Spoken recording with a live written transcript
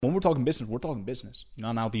when we're talking business, we're talking business, you know,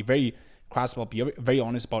 and I'll be very crass, I'll be very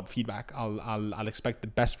honest about feedback. I'll expect the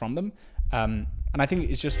best from them. And I think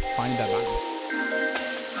it's just finding that balance.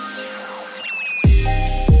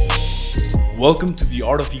 Welcome to the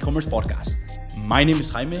Art of E-commerce podcast. My name is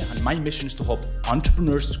Jaime, and my mission is to help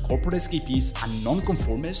entrepreneurs, corporate escapees, and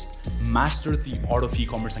non-conformists master the art of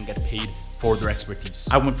e-commerce and get paid for their expertise.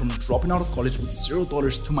 I went from dropping out of college with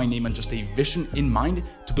 $0 to my name and just a vision in mind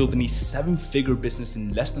to building a 7-figure business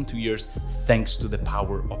in less than 2 years thanks to the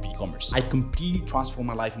power of e-commerce. I completely transformed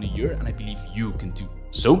my life in a year, and I believe you can too.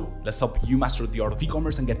 So let's help you master the art of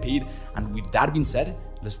e-commerce and get paid. And with that being said,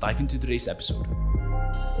 let's dive into today's episode.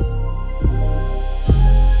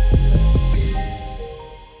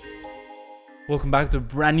 Welcome back to a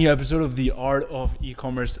brand new episode of the Art of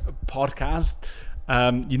E-commerce podcast.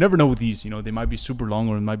 You never know with these, you know, they might be super long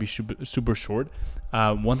or it might be super short.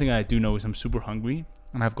 One thing I do know is I'm super hungry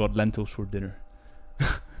and I've got lentils for dinner.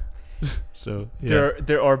 So yeah.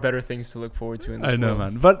 There are better things to look forward to in this I know, world.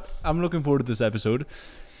 man. But I'm looking forward to this episode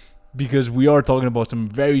because we are talking about some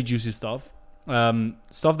very juicy stuff.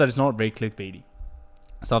 Stuff that is not very clickbaity.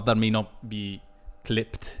 Stuff that may not be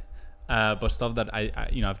clipped. But stuff that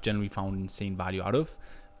I've generally found insane value out of,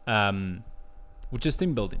 which is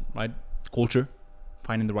team building, right? Culture,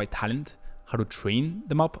 finding the right talent, how to train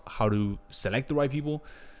them up, how to select the right people,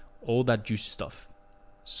 all that juicy stuff.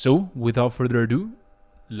 So without further ado,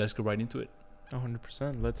 let's get right into it.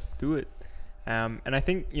 100%. Let's do it. And I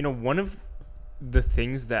think, you know, one of the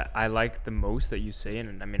things that I like the most that you say,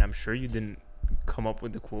 and I mean, I'm sure you didn't come up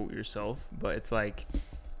with the quote yourself, but it's like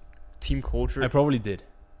team culture. I probably did.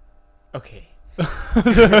 Okay.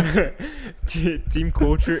 Team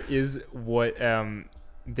culture is what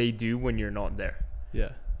they do when you're not there. Yeah.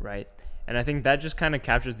 Right. And I think that just kind of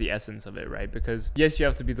captures the essence of it, right? Because yes, you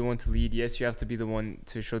have to be the one to lead. Yes, you have to be the one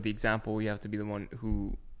to show the example. You have to be the one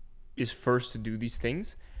who is first to do these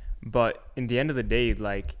things. But in the end of the day,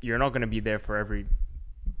 like, you're not going to be there for every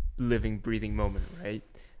living, breathing moment, right?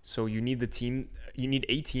 So you need the team. You need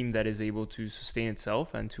a team that is able to sustain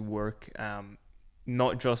itself and to work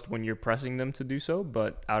not just when you're pressing them to do so,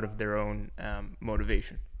 but out of their own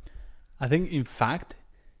motivation. I think, in fact,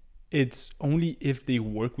 it's only if they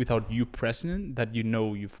work without you pressing that you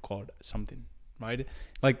know you've got something, right?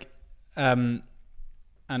 Like, and,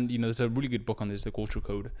 you know, there's a really good book on this, The Culture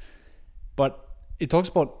Code. But it talks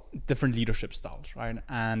about different leadership styles, right?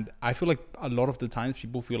 And I feel like a lot of the times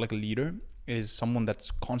people feel like a leader is someone that's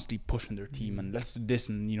constantly pushing their team and let's do this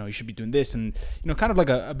and, you know, you should be doing this and, you know, kind of like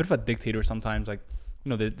a bit of a dictator sometimes, like, you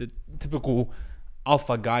know, the typical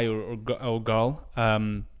alpha guy or girl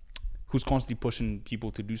who's constantly pushing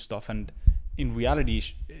people to do stuff. And in reality,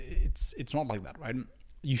 it's not like that, right?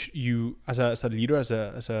 You as a leader, as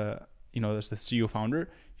a you know, as the CEO founder,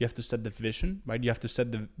 you have to set the vision, right? You have to set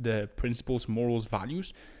the principles, morals,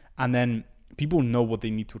 values, and then people know what they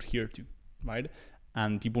need to adhere to, right?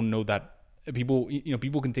 And people know that people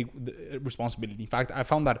can take the responsibility. In fact, I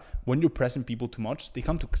found that when you're pressing people too much, they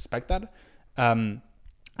come to expect that, and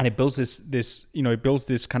it builds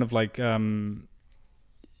this kind of like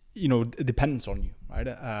dependence on you,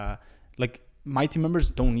 right? Like, my team members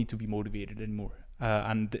don't need to be motivated anymore,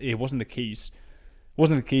 and it wasn't the case.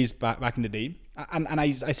 Back in the day, and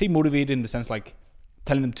I say motivated in the sense like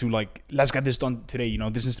telling them to, like, let's get this done today, you know,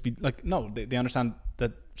 this needs to be like, no, they understand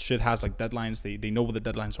that shit has like deadlines, they know what the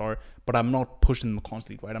deadlines are, but I'm not pushing them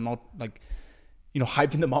constantly, right? I'm not like, you know,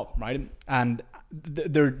 hyping them up, right? And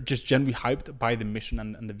they're just generally hyped by the mission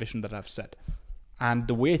and the vision that I've set. And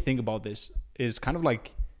the way I think about this is kind of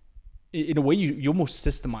like, in a way, you almost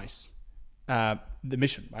systemize the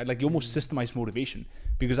mission, right? Like, you almost systemize motivation,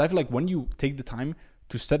 because I feel like when you take the time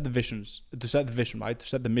to set the vision, right? To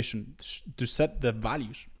set the mission, to set the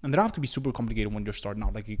values, and they don't have to be super complicated when you're starting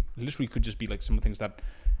out. Like, it literally could just be like some of the things that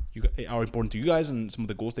are important to you guys and some of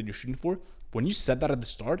the goals that you're shooting for. When you set that at the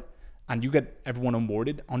start and you get everyone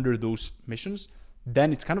onboarded under those missions,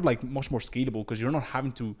 then it's kind of like much more scalable, because you're not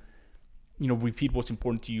having to, you know, repeat what's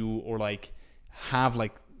important to you or like have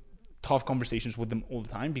like tough conversations with them all the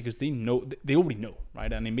time, because they already know,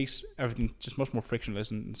 right? And it makes everything just much more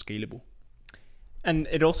frictionless and scalable. And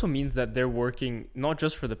it also means that they're working not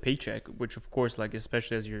just for the paycheck, which of course, like,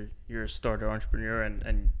 especially as you're a starter entrepreneur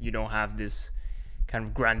and you don't have this kind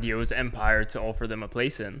of grandiose empire to offer them a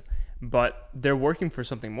place in, but they're working for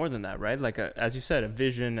something more than that, right? Like, as you said, a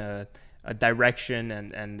vision, a direction,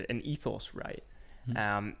 and an ethos, right?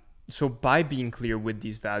 Mm-hmm. So by being clear with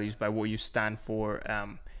these values, by what you stand for,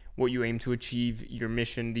 what you aim to achieve, your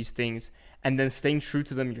mission, these things, and then staying true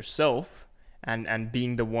to them yourself, and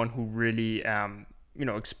being the one who really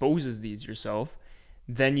exposes these yourself,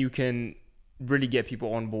 then you can really get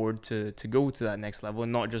people on board to go to that next level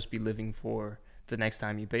and not just be living for the next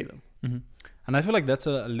time you pay them. Mm-hmm. And I feel like that's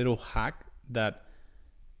a little hack that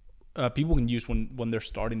people can use when they're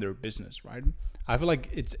starting their business, right? I feel like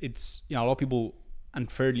it's a lot of people,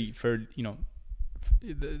 and fairly some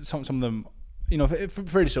of them,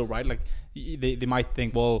 fairly so, right? Like they might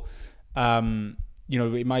think, well,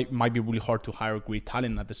 it might be really hard to hire great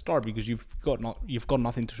talent at the start because you've got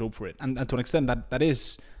nothing to show for it, and to an extent that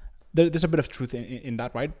is there's a bit of truth in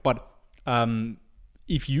that, right? But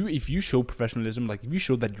if you show professionalism, like if you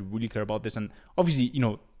show that you really care about this, and obviously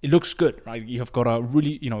it looks good, right? You have got a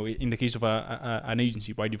really in the case of an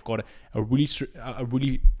agency, right? You've got a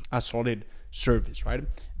really solid service, right?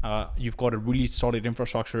 You've got a really solid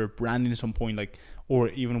infrastructure, branding at some point, like, or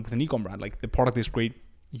even with an e-com brand, like the product is great.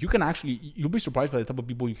 You'll be surprised by the type of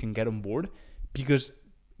people you can get on board, because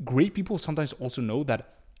great people sometimes also know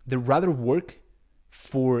that they'd rather work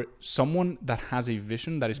for someone that has a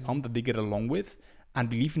vision that is pumped, that they get along with and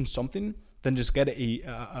believe in something, than just get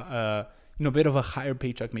a bit of a higher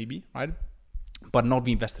paycheck maybe, right? But not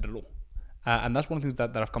be invested at all. And that's one of the things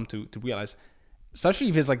that I've come to realize, especially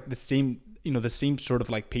if it's like the same sort of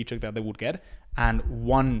like paycheck that they would get, and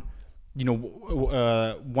one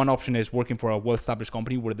option is working for a well-established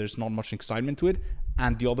company where there's not much excitement to it,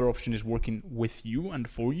 and the other option is working with you and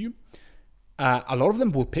for you. A lot of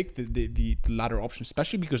them will pick the latter option,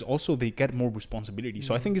 especially because also they get more responsibility. Mm-hmm.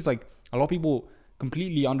 So I think it's like a lot of people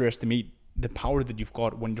completely underestimate the power that you've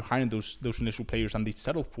got when you're hiring those initial players, and they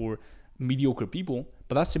settle for mediocre people.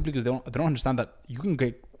 But that's simply because they don't understand that you can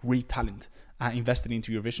get great talent invested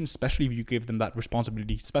into your vision, especially if you give them that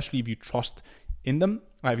responsibility, especially if you trust in them,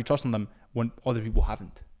 if you trust on them when other people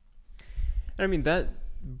haven't. I mean, that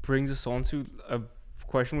brings us on to a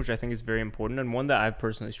question which I think is very important, and one that I've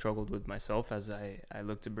personally struggled with myself as I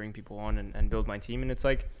look to bring people on and build my team. And it's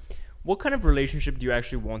like, what kind of relationship do you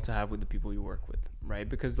actually want to have with the people you work with, right?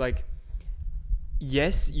 Because like,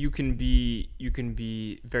 yes, you can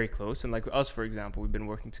be very close, and like us, for example, we've been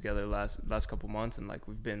working together last couple months, and like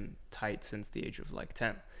we've been tight since the age of like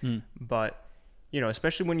 10. But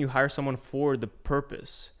especially when you hire someone for the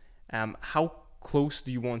purpose, how close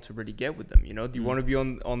do you want to really get with them? Do you want to be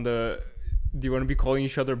do you want to be calling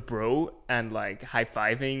each other bro and like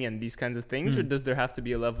high-fiving and these kinds of things, or does there have to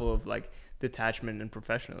be a level of like detachment and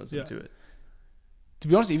professionalism to it? To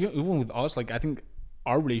be honest, even with us, like I think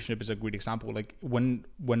our relationship is a great example. Like when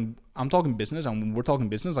I'm talking business and when we're talking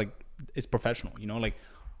business, like it's professional, like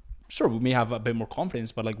sure, we may have a bit more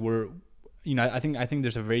confidence, but like we're, I think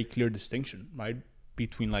there's a very clear distinction, right?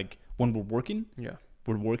 Between like when we're working,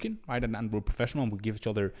 right? And we're professional and we give each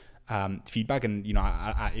other feedback. And,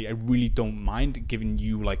 I really don't mind giving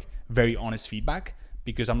you like very honest feedback,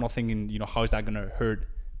 because I'm not thinking, how is that going to hurt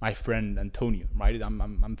my friend Antonio, right?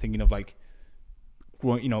 I'm thinking of like,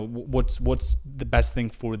 what's the best thing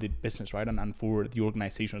for the business, right? And for the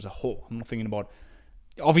organization as a whole. I'm not thinking about,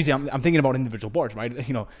 obviously I'm thinking about individual parts, right?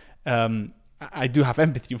 I do have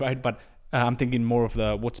empathy, right? But I'm thinking more of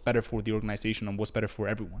what's better for the organization and what's better for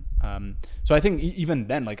everyone. So I think even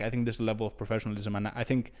then, like, I think there's a level of professionalism, and I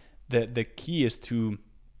think the key is to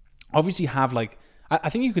obviously have like, I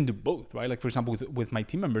think you can do both, right? Like for example, with my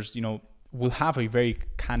team members, we'll have a very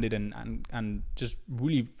candid and just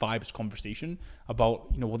really vibes conversation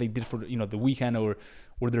about what they did for the weekend, or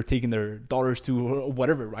where they're taking their daughters to, or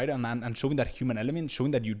whatever, right? And showing that human element,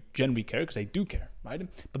 showing that you genuinely care, because I do care, right?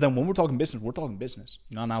 But then when we're talking business,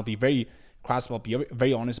 and I'll be very crass, I'll be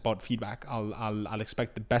very honest about feedback. I'll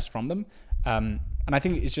expect the best from them, and I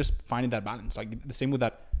think it's just finding that balance. Like the same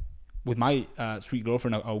with my sweet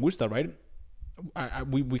girlfriend Augusta, right?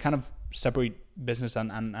 We kind of separate business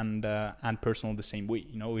and personal the same way.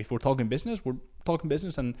 If we're talking business, we're talking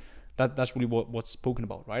business, and that's really what's spoken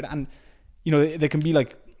about, right? And there can be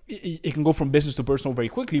like, it can go from business to personal very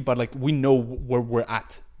quickly, but like we know where we're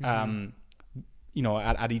at,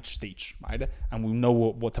 at each stage, right? And we know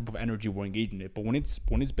what type of energy we're engaged in it. But when it's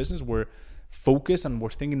business, we're focused and we're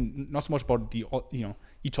thinking not so much about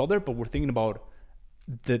each other, but we're thinking about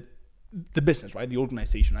the business, right? The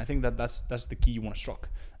organization. I think that's the key you want to struck.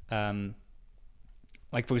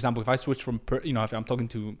 Like for example, if I switch from if I'm talking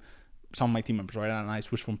to some of my team members, right, and I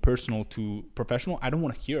switch from personal to professional, I don't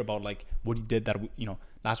want to hear about like what you did that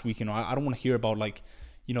last week. I don't want to hear about like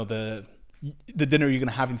the dinner you're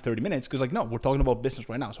gonna have in 30 minutes, because like, no, we're talking about business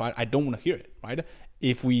right now, so I don't want to hear it, right?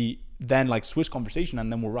 If we then like switch conversation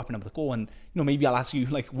and then we're wrapping up the call, and maybe I'll ask you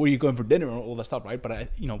like, where are you going for dinner, or all that stuff, right? But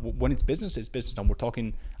when it's business, and we're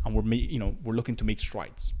talking, and we're looking to make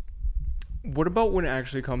strides. What about when it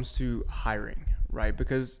actually comes to hiring, right?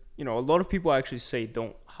 Because a lot of people actually say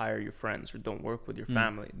don't hire your friends or don't work with your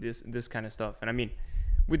family, this kind of stuff. And I mean,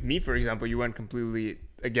 with me, for example, you went completely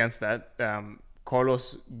against that.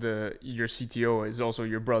 Carlos, your CTO, is also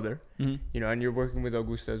your brother, you know, and you're working with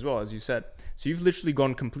Augusta as well, as you said. So you've literally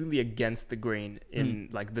gone completely against the grain in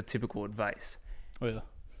like the typical advice. Oh yeah.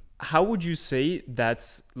 How would you say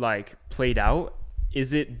that's like played out?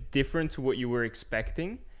 Is it different to what you were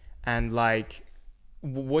expecting? And like,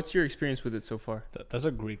 what's your experience with it so far? That's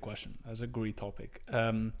a great question. That's a great topic.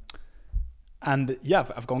 And yeah,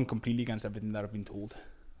 I've gone completely against everything that I've been told.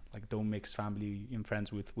 Like, don't mix family and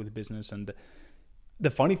friends with business. And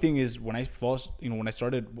the funny thing is, when I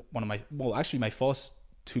started my first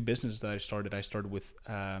 2 businesses that I started with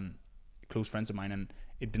close friends of mine, and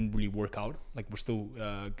it didn't really work out. Like, we're still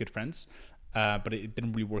good friends, but it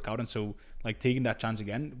didn't really work out. And so, like, taking that chance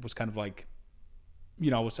again was kind of like,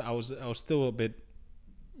 you know, I was still a bit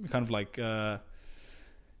kind of like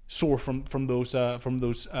sore from those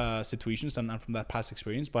situations and from that past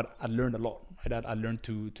experience. But I learned a lot. Right? I learned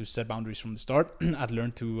to set boundaries from the start. I'd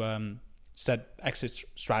learned to set exit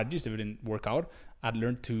strategies if it didn't work out. I'd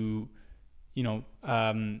learned to, you know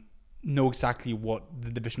exactly what the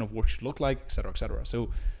division of work should look like, et cetera, et cetera. So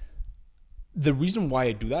the reason why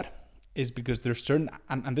I do that is because there's certain,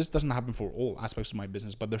 and this doesn't happen for all aspects of my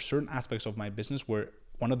business, but there's certain aspects of my business where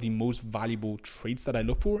one of the most valuable traits that I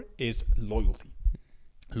look for is loyalty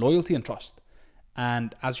and trust.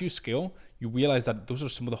 And as you scale, you realize that those are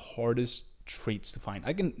some of the hardest traits to find.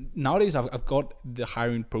 Nowadays I've got the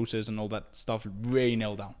hiring process and all that stuff very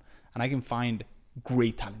nailed down, and I can find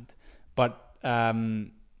great talent. But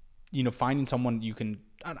you know, finding someone you can,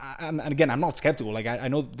 and again, I'm not skeptical. Like, I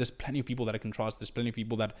know there's plenty of people that I can trust. There's plenty of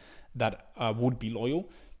people that would be loyal,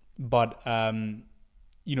 but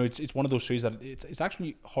you know, it's one of those traits that it's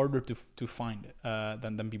actually harder to find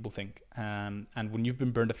than people think. And when you've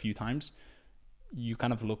been burned a few times, you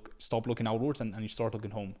kind of stop looking outwards and you start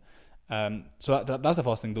looking home. So that's the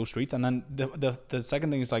first thing, those traits. And then the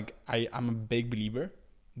second thing is, like, I'm a big believer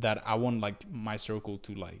that I want, like, my circle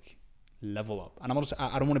to, like, level up. And I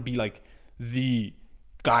don't want to be like the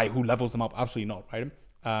guy who levels them up. Absolutely not, right?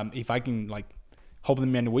 If I can, like, help them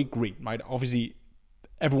in any way, great, right? Obviously,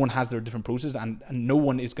 everyone has their different process, and no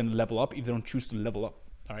one is going to level up if they don't choose to level up.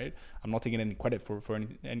 All right, I'm not taking any credit for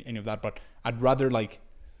any of that, but I'd rather, like,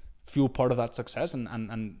 feel part of that success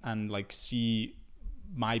and like see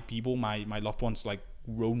my people, my loved ones, like,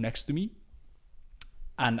 grow next to me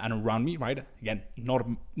and around me, right? Again,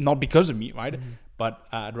 not because of me, right? But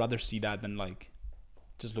I'd rather see that than, like,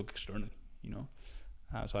 just look externally, you know.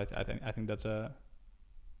 So I think that's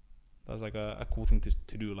like a cool thing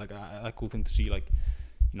to do, like a cool thing to see, like,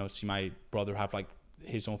 you know, see my brother have, like,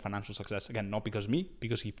 his own financial success. Again, not because of me,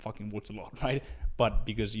 because he fucking works a lot, right? But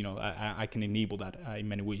because, you know, I can enable that in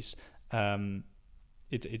many ways.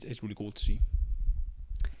 It's really cool to see.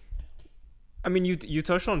 I mean, you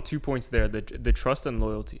touched on 2 points there, the trust and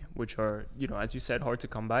loyalty, which are, you know, as you said, hard to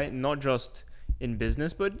come by, not just in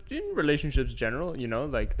business, but in relationships general, you know,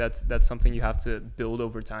 like that's something you have to build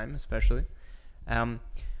over time, especially.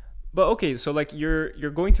 But okay, so, like, you're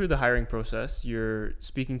going through the hiring process, you're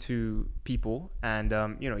speaking to people, and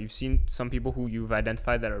you know, you've seen some people who you've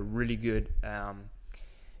identified that are really good,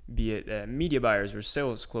 be it media buyers or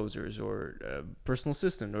sales closers or personal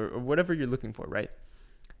assistant or whatever you're looking for, right?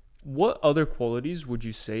 What other qualities would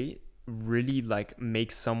you say really, like,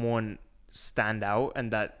 make someone stand out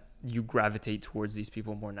and that you gravitate towards these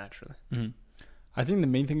people more naturally? I think the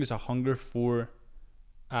main thing is a hunger for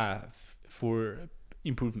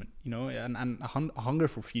improvement, you know, and a hunger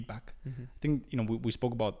for feedback. I think, you know, we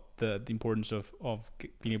spoke about the importance of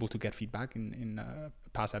being able to get feedback in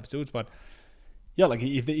past episodes, but yeah, like,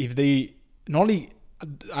 if they not only,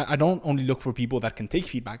 I don't only look for people that can take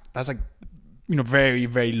feedback. That's, like, you know, very,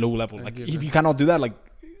 very low level. Like, if you cannot do that, like,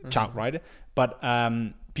 ciao, right? But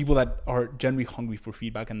people that are generally hungry for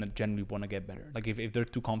feedback and that generally want to get better. Like, if they're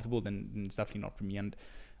too comfortable, then it's definitely not for me. And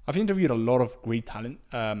I've interviewed a lot of great talent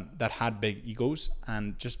that had big egos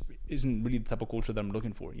and just isn't really the type of culture that I'm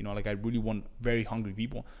looking for. You know, like, I really want very hungry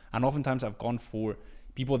people. And oftentimes I've gone for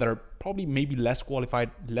people that are probably maybe less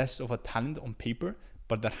qualified, less of a talent on paper,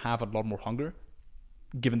 but that have a lot more hunger,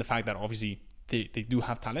 given the fact that obviously they do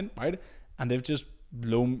have talent, right? And they've just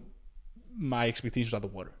blown my expectations out of the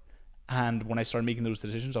water. And when I started making those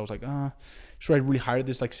decisions, I was like, should I really hire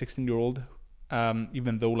this, like, 16-year-old?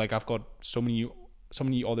 Even though, like, I've got so many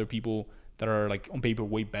other people that are, like, on paper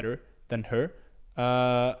way better than her.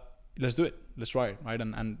 Let's do it. Let's try it, right?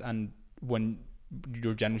 And when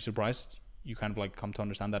you're genuinely surprised, you kind of, like, come to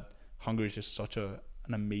understand that hunger is just such an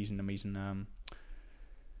amazing amazing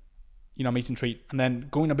trait. And then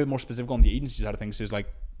going a bit more specific on the agency side of things is,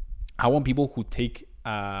 like, I want people who take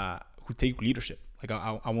leadership. Like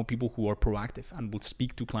I want people who are proactive and will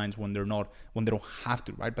speak to clients when they don't have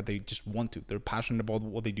to, right? But they just want to. They're passionate about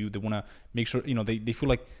what they do. They want to make sure, they feel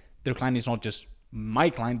like their client is not just my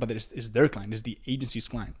client, but it's their client, it's the agency's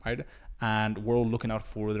client, right? And we're all looking out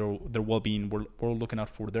for their well-being. We're all looking out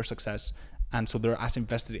for their success. And so they're as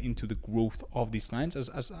invested into the growth of these clients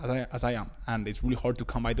as I am. And it's really hard to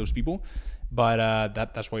come by those people, but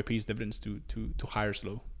that's why it pays dividends to hire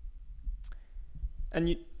slow.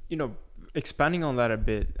 And expanding on that a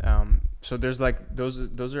bit, so there's like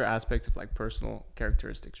those are aspects of like personal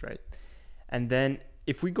characteristics, right? And then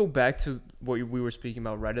if we go back to what we were speaking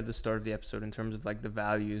about right at the start of the episode in terms of like the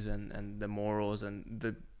values and the morals and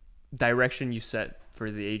the direction you set for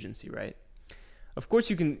the agency, right? Of course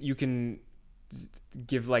you can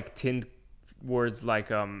give like tinned words like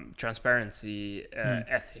transparency,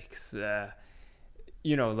 ethics,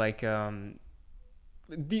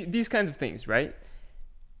 these kinds of things, right?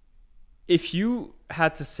 If you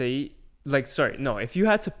had to say, if you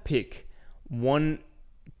had to pick one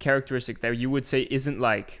characteristic that you would say isn't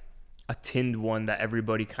like a tinned one that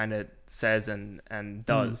everybody kind of says and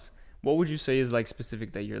does, what would you say is like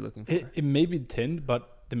specific that you're looking for? It may be tinned,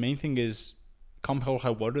 but the main thing is, come hell or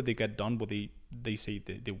high water, they get done what they say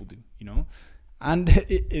they will do, and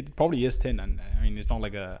it probably is tinned. And I mean, it's not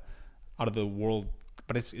like a out of the world,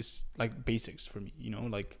 but it's like basics for me,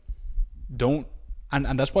 like don't.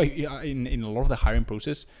 And that's why in a lot of the hiring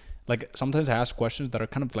process, like sometimes I ask questions that are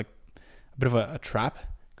kind of like a bit of a trap,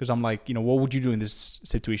 because I'm like, what would you do in this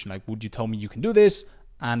situation? Like, would you tell me you can do this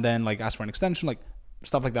and then like ask for an extension, like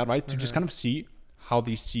stuff like that, right? To just kind of see how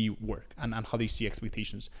they see work and how they see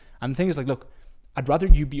expectations. And the thing is like, look, I'd rather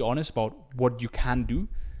you be honest about what you can do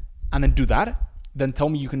and then do that than tell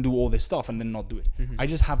me you can do all this stuff and then not do it. I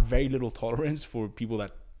just have very little tolerance for people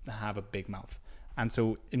that have a big mouth. And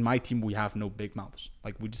so in my team, we have no big mouths.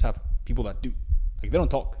 Like we just have people that do. Like they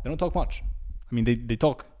don't talk much. I mean, they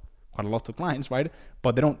talk quite a lot to clients, right?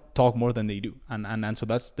 But they don't talk more than they do. And so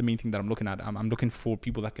that's the main thing that I'm looking at. I'm looking for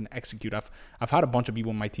people that can execute. I've had a bunch of people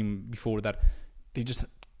on my team before that they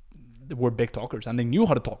were big talkers and they knew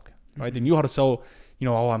how to talk, right? They knew how to sell,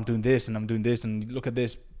 I'm doing this and look at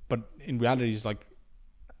this. But in reality, it's like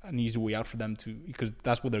an easy way out for them because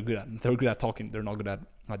that's what they're good at. They're good at talking. They're not good at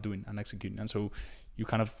doing and executing. And so you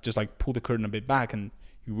kind of just like pull the curtain a bit back and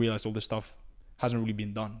you realize all this stuff hasn't really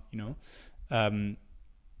been done,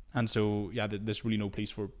 and so there's really no place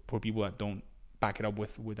for people that don't back it up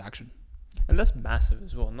with action. And that's massive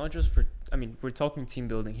as well. Not just we're talking team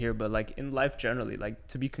building here, but like in life generally, like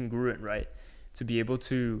to be congruent, right? To be able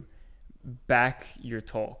to back your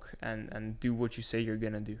talk and do what you say you're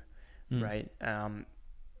gonna do, right? And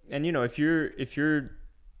if you're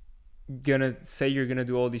gonna say you're gonna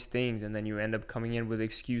do all these things and then you end up coming in with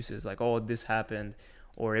excuses like, oh, this happened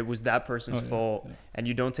or it was that person's fault, and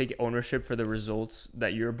you don't take ownership for the results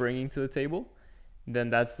that you're bringing to the table, then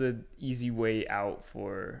that's the easy way out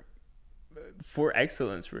for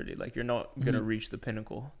excellence, really. Like you're not gonna reach the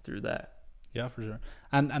pinnacle through that. Yeah, for sure.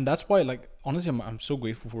 And that's why, like, honestly, I'm so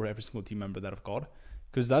grateful for every single team member that I've got,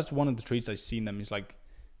 because that's one of the traits I see in them is like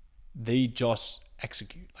they just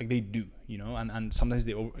execute, like they do, and sometimes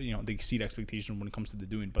they they exceed expectations when it comes to the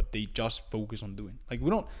doing, but they just focus on doing. Like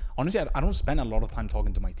I don't spend a lot of time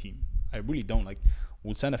talking to my team. I really don't. Like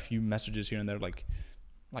we'll send a few messages here and there, like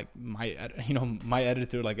my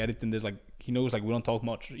editor, like editing this, like he knows like we don't talk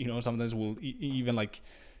much, sometimes we'll even like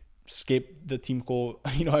skip the team call,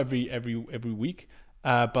 every week,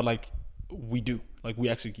 but like we do, like we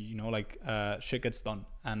execute, shit gets done,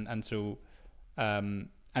 and so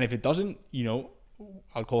and if it doesn't,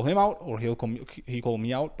 I'll call him out or he call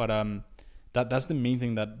me out, but that's the main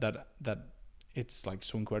thing that it's like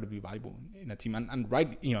so incredibly valuable in a team, and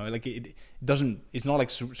right, like it's not like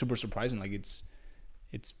super surprising, like it's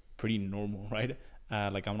pretty normal, right?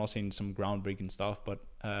 Like I'm not saying some groundbreaking stuff, but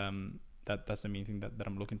that's the main thing that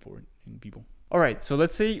I'm looking for in people. All right, so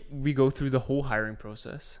let's say we go through the whole hiring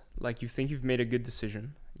process. Like you think you've made a good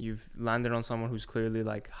decision, you've landed on someone who's clearly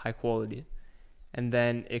like high quality, and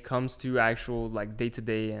then it comes to actual like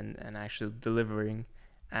day-to-day and actually delivering,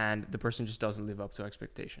 and the person just doesn't live up to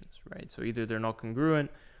expectations, right? So either they're not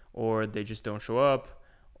congruent, or they just don't show up,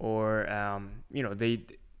 or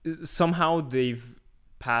they've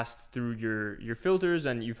passed through your filters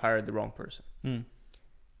and you've hired the wrong person.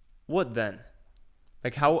 What then?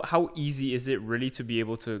 Like how easy is it really to be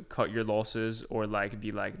able to cut your losses, or like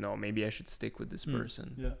be like, no, maybe I should stick with this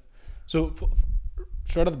person? Yeah. So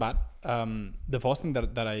straight off the bat, the first thing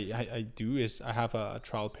that I do is I have a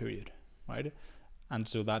trial period, right? And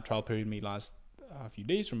so that trial period may last a few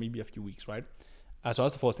days or maybe a few weeks, right? So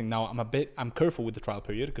that's the first thing. Now I'm careful with the trial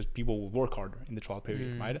period because people will work harder in the trial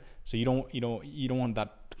period, right? So you don't want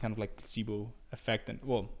that kind of like placebo effect, and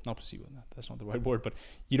well, not placebo, that's not the right word, but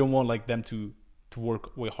you don't want like them to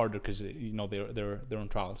work way harder because they're on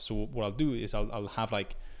trial. So what I'll do is I'll have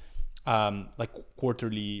like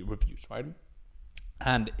quarterly reviews, right?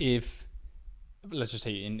 And if let's just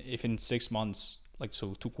say if in 6 months, like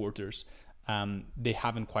so 2 quarters, they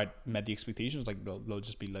haven't quite met the expectations, like they'll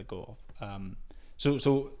just be let go of.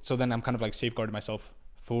 So then I'm kind of like safeguarding myself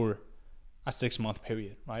for a 6-month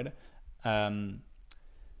period, right?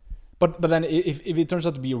 But then if it turns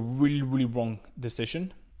out to be a really, really wrong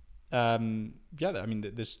decision, I mean,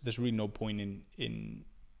 there's really no point in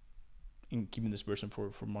keeping this person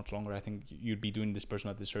for much longer. I think you'd be doing this person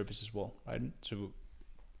a disservice as well, right? So,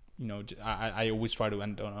 I always try to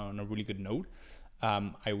end on a really good note.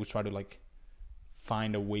 I always try to like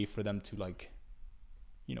find a way for them to like,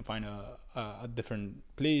 find a different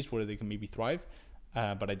place where they can maybe thrive.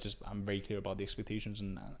 But I'm very clear about the expectations,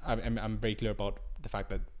 and I'm very clear about the fact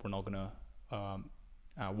that we're not gonna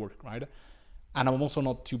work, right? And I'm also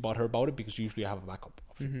not too butthurt about it because usually I have a backup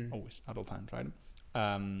option always at all times, right?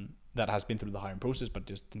 That has been through the hiring process, but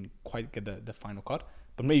just didn't quite get the final cut.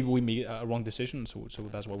 But maybe we made a wrong decision, so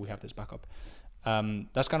that's why we have this backup.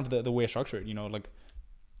 That's kind of the way I structure it. Like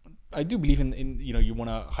I do believe in you want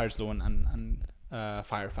to hire slow and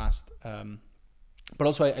fire fast. But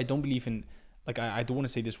also I don't believe in, like, I don't want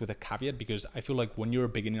to say this with a caveat, because I feel like when you're a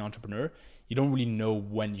beginning entrepreneur, you don't really know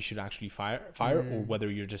when you should actually fire or whether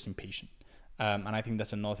you're just impatient. And I think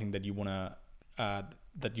that's another thing that you want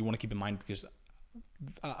to keep in mind, because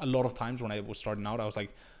a lot of times when I was starting out, I was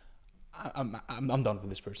like, I'm done with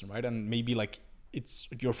this person, right? And maybe like it's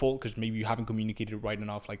your fault because maybe you haven't communicated right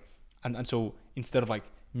enough, like, and so instead of like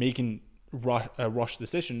making rush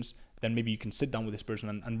decisions, then maybe you can sit down with this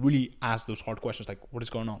person and really ask those hard questions, like, what is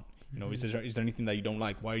going on? Is there anything that you don't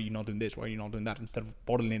like? Why are you not doing this? Why are you not doing that? Instead of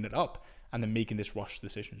bottling it up and then making this rush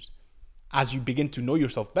decisions. As you begin to know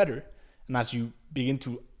yourself better, and as you begin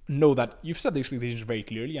to know that you've set the expectations very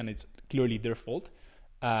clearly and it's clearly their fault,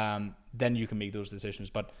 then you can make those decisions.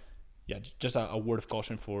 But yeah, just a word of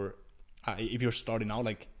caution for if you're starting out,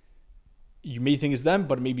 like, you may think it's them,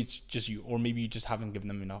 but maybe it's just you, or maybe you just haven't given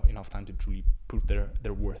them enough time to truly prove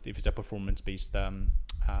their worth, if it's a performance-based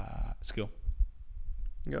skill.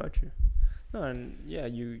 Got you. No, and yeah,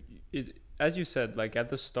 as you said, like at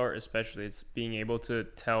the start especially, it's being able to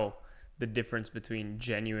tell the difference between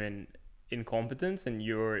genuine incompetence and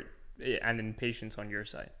impatience on your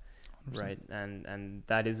side, 100%. Right? And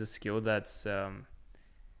that is a skill that's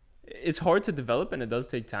it's hard to develop, and it does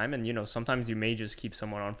take time, and sometimes you may just keep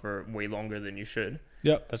someone on for way longer than you should.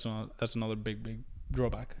 Yeah, that's another big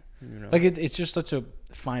drawback. Like it's just such a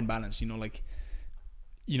fine balance, like,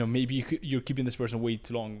 maybe you're keeping this person way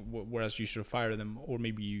too long, whereas you should fire them, or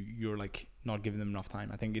maybe you're like not giving them enough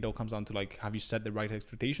time. I think it all comes down to, like, have you set the right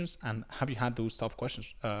expectations, and have you had those tough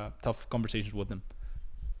conversations with them?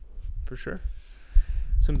 For sure.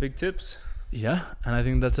 Some big tips. Yeah, and I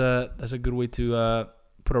think that's a good way to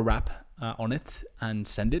put a wrap on it and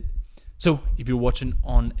send it. So if you're watching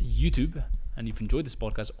on YouTube and you've enjoyed this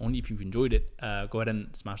podcast, only if you've enjoyed it, go ahead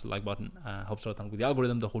and smash the like button. Helps out with the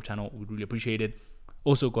algorithm, the whole channel. We'd really appreciate it.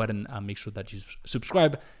 Also, go ahead and make sure that you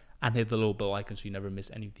subscribe and hit the little bell icon so you never miss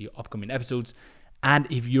any of the upcoming episodes. And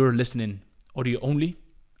if you're listening audio only,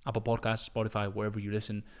 Apple Podcasts, Spotify, wherever you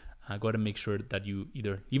listen, go ahead and make sure that you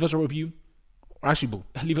either leave us a review, or actually both,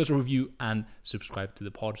 leave us a review and subscribe to the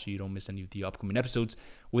pod so you don't miss any of the upcoming episodes.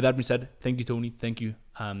 With that being said, thank you, Tony. Thank you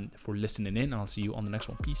for listening in, and I'll see you on the next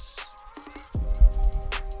one. Peace.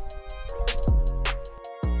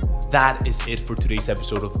 That is it for today's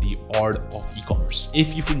episode of The Art of E-Commerce.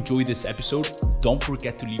 If you've enjoyed this episode, don't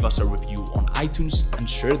forget to leave us a review on iTunes and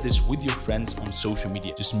share this with your friends on social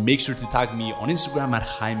media. Just make sure to tag me on Instagram at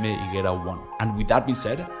Jaime Higuera1. And with that being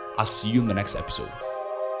said, I'll see you in the next episode.